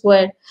posters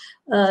were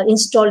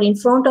installed in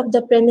front of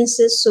the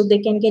premises so they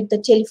can get the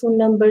telephone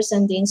numbers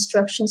and the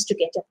instructions to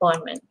get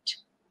appointment.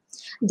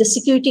 The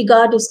security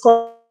guard is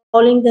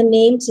calling the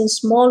names in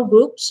small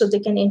groups so they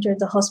can enter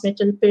the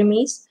hospital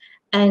premise.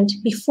 And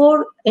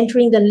before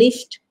entering the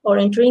lift or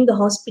entering the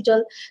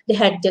hospital, they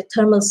had their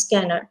thermal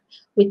scanner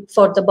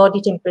for the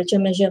body temperature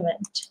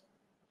measurement.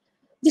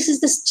 This is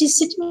the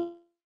sitting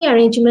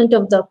arrangement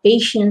of the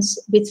patients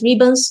with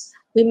ribbons.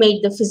 We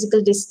made the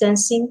physical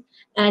distancing,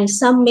 and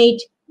some made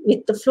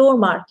with the floor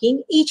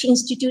marking. Each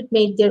institute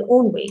made their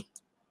own way.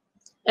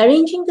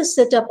 Arranging the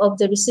setup of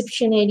the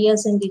reception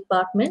areas and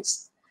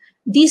departments,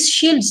 these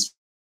shields,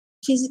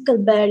 physical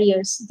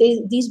barriers,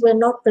 these were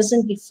not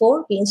present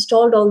before. We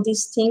installed all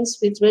these things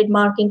with red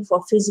marking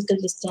for physical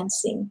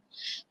distancing.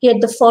 Here,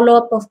 the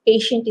follow-up of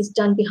patient is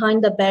done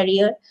behind the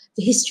barrier.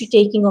 The history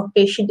taking of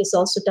patient is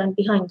also done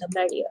behind the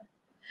barrier.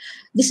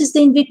 This is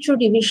the in vitro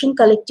division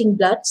collecting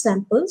blood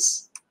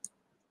samples.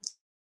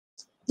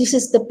 This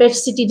is the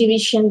PET-CT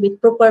division with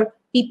proper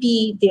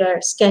PPE. They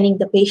are scanning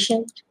the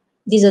patient.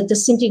 These are the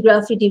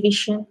scintigraphy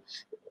division.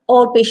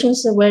 All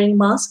patients are wearing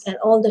masks and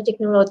all the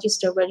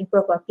technologists are wearing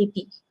proper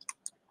PPE.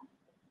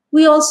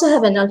 We also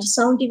have an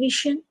ultrasound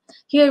division.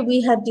 Here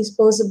we have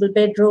disposable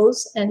bed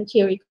rolls, and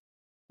here you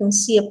can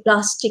see a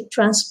plastic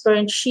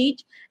transparent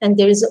sheet, and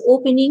there is an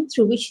opening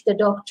through which the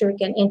doctor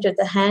can enter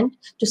the hand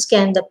to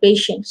scan the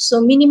patient.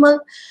 So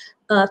minimal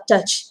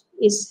touch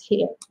is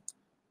here.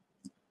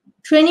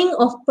 Training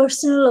of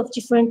personnel of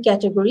different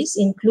categories,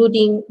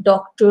 including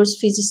doctors,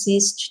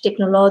 physicists,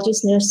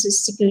 technologists,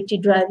 nurses, security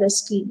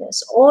drivers,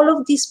 cleaners. All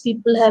of these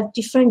people have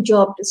different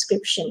job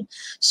description.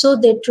 So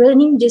their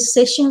training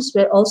sessions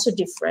were also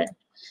different.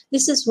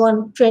 This is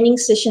one training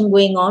session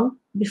going on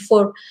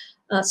before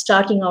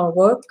starting our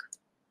work.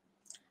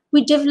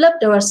 We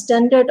developed our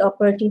standard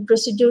operating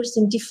procedures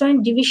in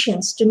different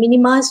divisions to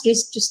minimize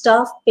risk to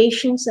staff,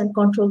 patients, and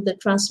control the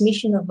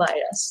transmission of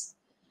virus.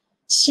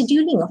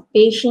 Scheduling of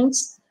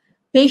patients.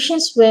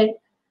 Patients were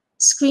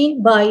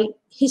screened by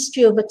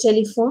history over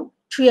telephone,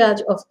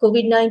 triage of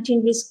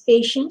COVID-19 risk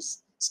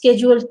patients.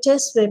 Scheduled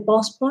tests were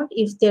postponed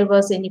if there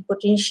was any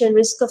potential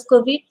risk of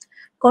COVID.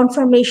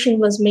 Confirmation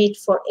was made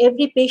for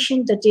every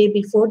patient the day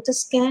before the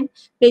scan.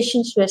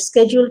 Patients were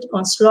scheduled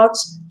on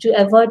slots to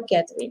avoid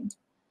gathering.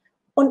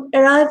 On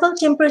arrival,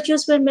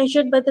 temperatures were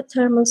measured by the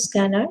thermal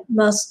scanner.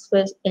 Masks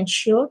were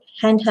ensured.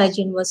 Hand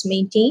hygiene was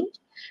maintained.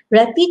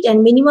 Rapid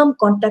and minimum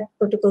contact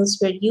protocols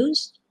were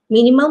used.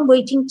 Minimum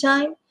waiting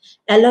time,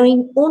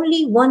 allowing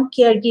only one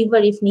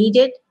caregiver if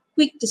needed,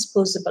 quick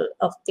disposal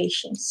of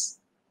patients.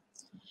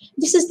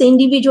 This is the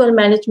individual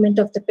management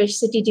of the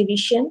PET-CT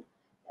division.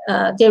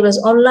 There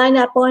was online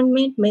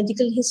appointment,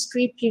 medical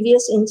history,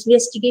 previous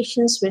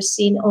investigations were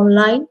seen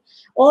online.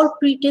 All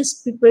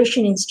pre-test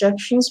preparation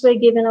instructions were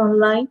given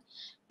online.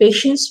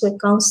 Patients were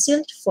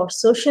counseled for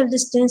social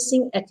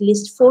distancing at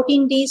least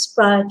 14 days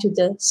prior to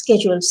the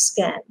scheduled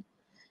scan.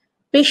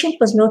 Patient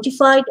was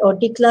notified or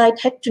declared,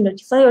 had to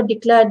notify or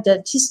declare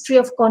the history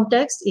of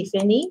contacts, if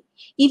any,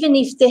 even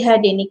if they had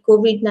any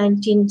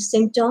COVID-19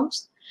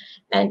 symptoms.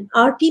 And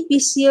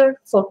RT-PCR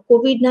for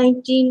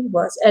COVID-19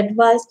 was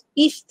advised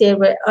if there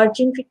were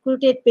urgent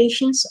recruited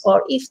patients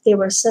or if they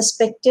were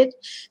suspected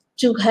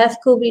to have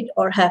COVID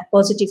or have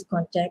positive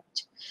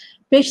contact.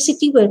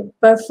 PET-CT were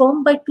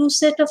performed by 2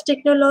 sets of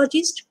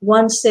technologists,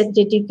 one set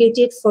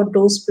dedicated for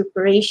dose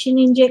preparation,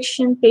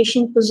 injection,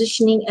 patient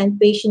positioning, and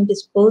patient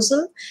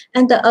disposal,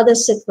 and the other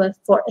set were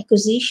for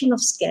acquisition of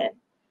scan.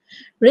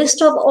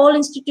 Rest of all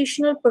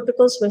institutional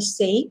protocols were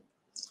same,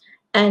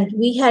 and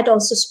we had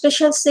also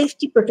special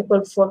safety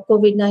protocol for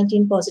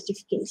COVID-19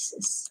 positive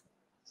cases.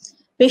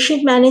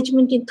 Patient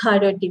management in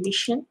thyroid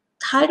division.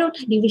 Thyroid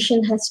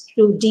division has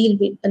to deal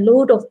with a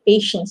load of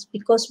patients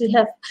because we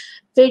have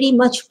very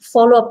much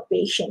follow-up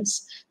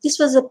patients. This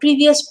was a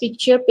previous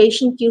picture.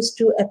 Patient used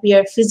to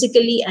appear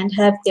physically and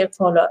have their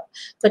follow-up.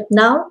 But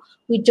now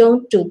we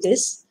don't do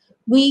this.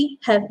 We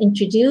have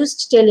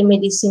introduced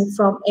telemedicine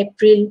from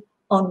April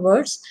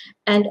onwards,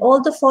 and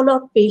all the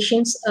follow-up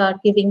patients are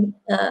taking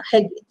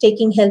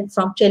help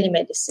from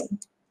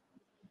telemedicine.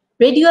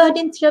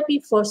 Radioiodine therapy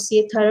for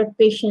CA thyroid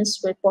patients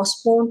were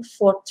postponed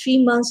for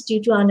 3 months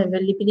due to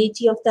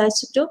unavailability of the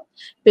isotope.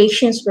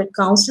 Patients were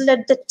counseled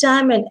at the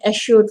time and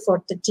assured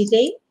for the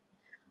delay.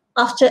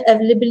 After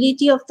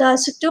availability of the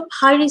isotope,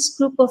 high-risk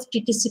group of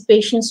TTC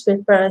patients were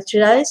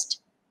prioritized.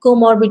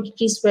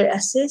 Comorbidities were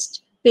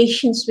assessed.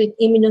 patients with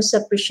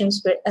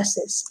immunosuppressions were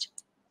assessed.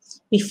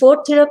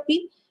 Before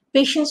therapy,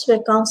 patients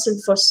were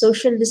counseled for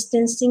social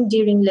distancing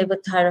during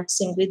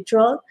levothyroxine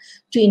withdrawal,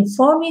 to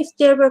inform if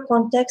there were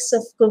contacts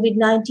of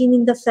COVID-19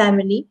 in the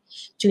family,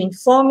 to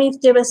inform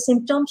if there were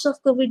symptoms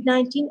of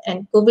COVID-19,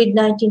 and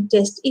COVID-19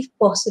 test if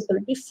possible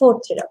before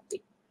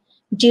therapy.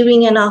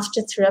 During and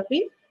after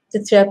therapy,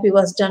 the therapy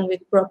was done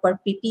with proper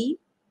PPE.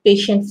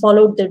 Patient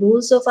followed the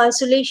rules of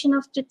isolation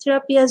after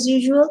therapy as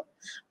usual.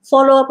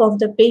 Follow-up of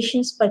the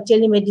patients by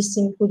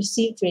telemedicine who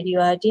received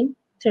radioiodine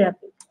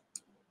therapy.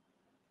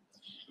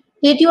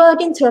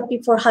 Radioiodine therapy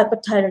for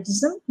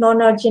hyperthyroidism,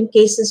 non-urgent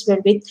cases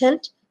were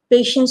withheld.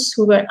 Patients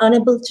who were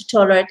unable to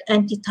tolerate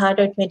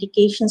anti-thyroid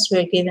medications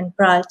were given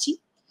priority.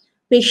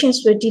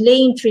 Patients where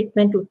delay in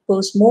treatment would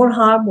pose more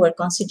harm were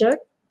considered.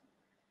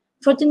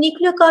 For the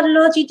nuclear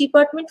cardiology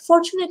department,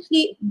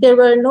 fortunately, there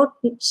were not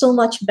so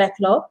much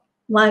backlog.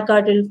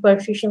 Myocardial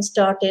perfusion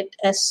started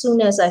as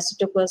soon as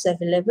isotope was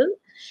available.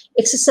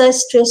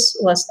 Exercise stress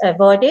was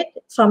avoided.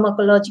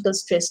 Pharmacological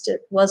stress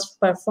was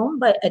performed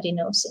by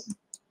adenosine.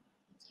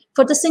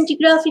 For the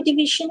scintigraphy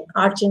division,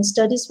 urgent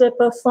studies were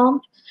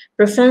performed.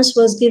 Preference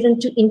was given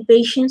to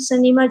inpatients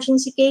and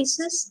emergency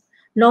cases.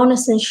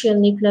 Non-essential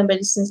nuclear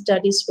medicine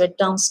studies were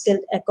downscaled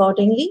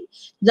accordingly.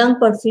 Lung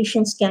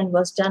perfusion scan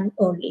was done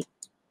only.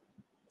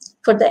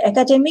 For the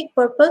academic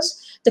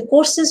purpose, the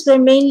courses were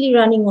mainly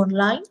running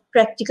online.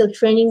 Practical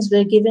trainings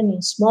were given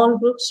in small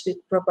groups with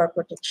proper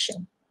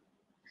protection.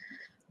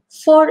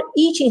 For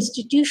each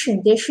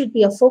institution, there should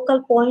be a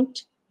focal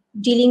point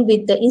dealing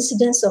with the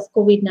incidence of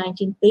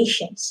COVID-19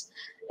 patients.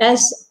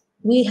 As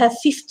we have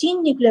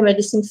 15 nuclear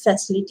medicine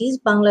facilities,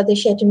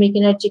 Bangladesh Atomic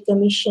Energy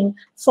Commission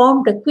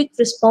formed a quick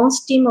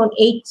response team on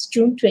 8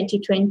 June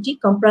 2020,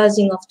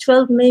 comprising of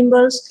 12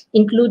 members,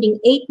 including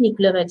 8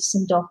 nuclear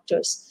medicine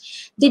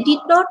doctors. They did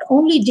not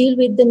only deal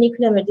with the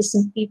nuclear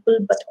medicine people,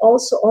 but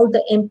also all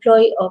the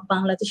employees of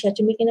Bangladesh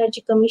Atomic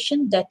Energy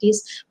Commission, that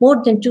is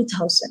more than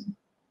 2,000.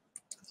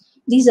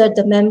 These are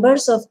the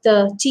members of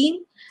the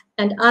team,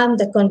 and I'm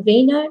the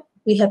convener.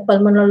 We have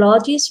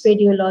pulmonologists,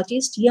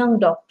 radiologists, young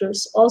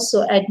doctors,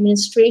 also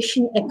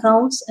administration,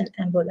 accounts, and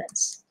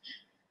ambulance.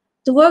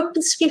 The work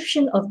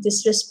description of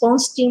this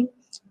response team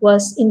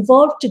was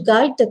involved to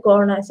guide the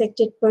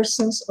corona-affected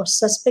persons or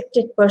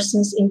suspected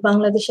persons in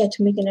Bangladesh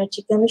Atomic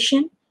Energy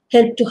Commission,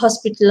 help to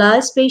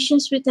hospitalize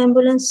patients with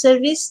ambulance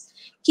service,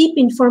 keep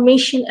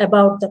information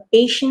about the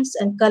patients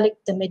and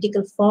collect the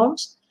medical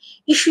forms,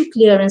 issue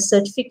clearance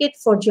certificate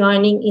for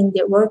joining in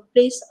their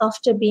workplace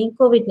after being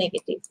COVID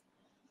negative.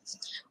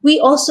 We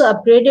also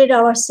upgraded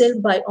ourselves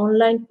by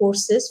online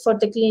courses for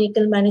the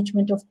clinical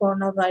management of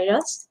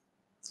coronavirus.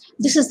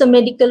 This is the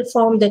medical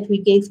form that we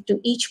gave to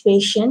each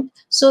patient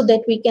so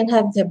that we can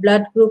have their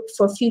blood group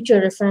for future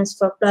reference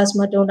for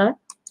plasma donor.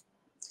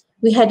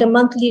 We had a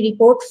monthly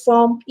report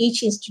form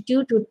each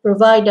institute would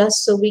provide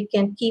us so we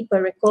can keep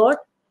a record.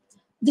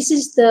 This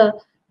is the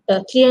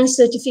clearance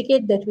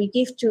certificate that we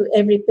give to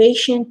every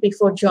patient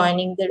before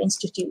joining their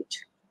institute.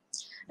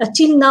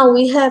 Till now,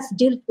 we have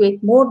dealt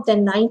with more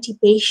than 90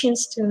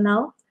 patients till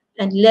now,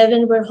 and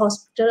 11 were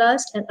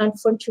hospitalized, and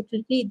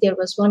unfortunately, there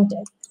was one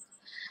death.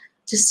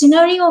 The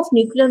scenario of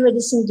nuclear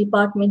medicine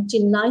department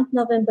till 9th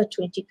November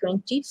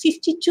 2020,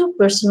 52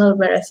 personnel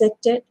were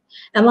affected.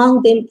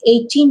 Among them,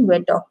 18 were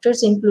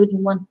doctors,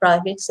 including one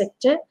private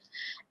sector,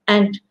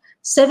 and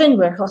 7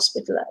 were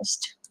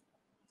hospitalized.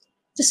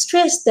 The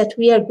stress that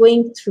we are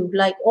going through,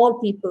 like all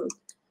people,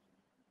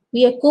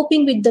 we are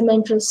coping with the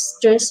mental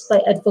stress by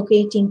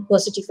advocating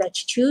positive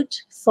attitude,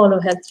 follow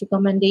health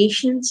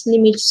recommendations,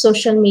 limit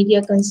social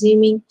media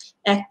consuming,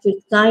 act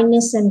with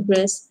kindness and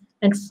grace,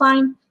 and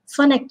find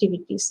fun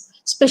activities,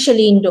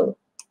 especially indoor.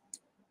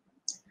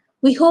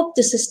 We hope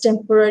this is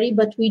temporary,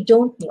 but we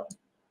don't know.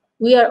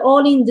 We are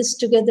all in this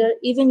together,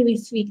 even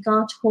if we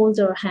can't hold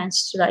our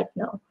hands right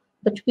now.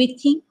 But we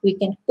think we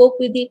can cope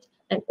with it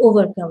and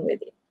overcome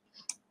with it.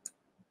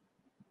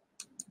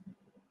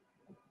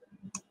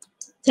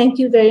 Thank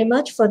you very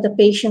much for the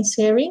patience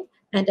hearing,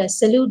 and I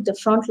salute the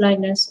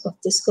frontliners of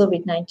this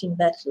COVID-19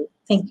 battle.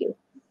 Thank you.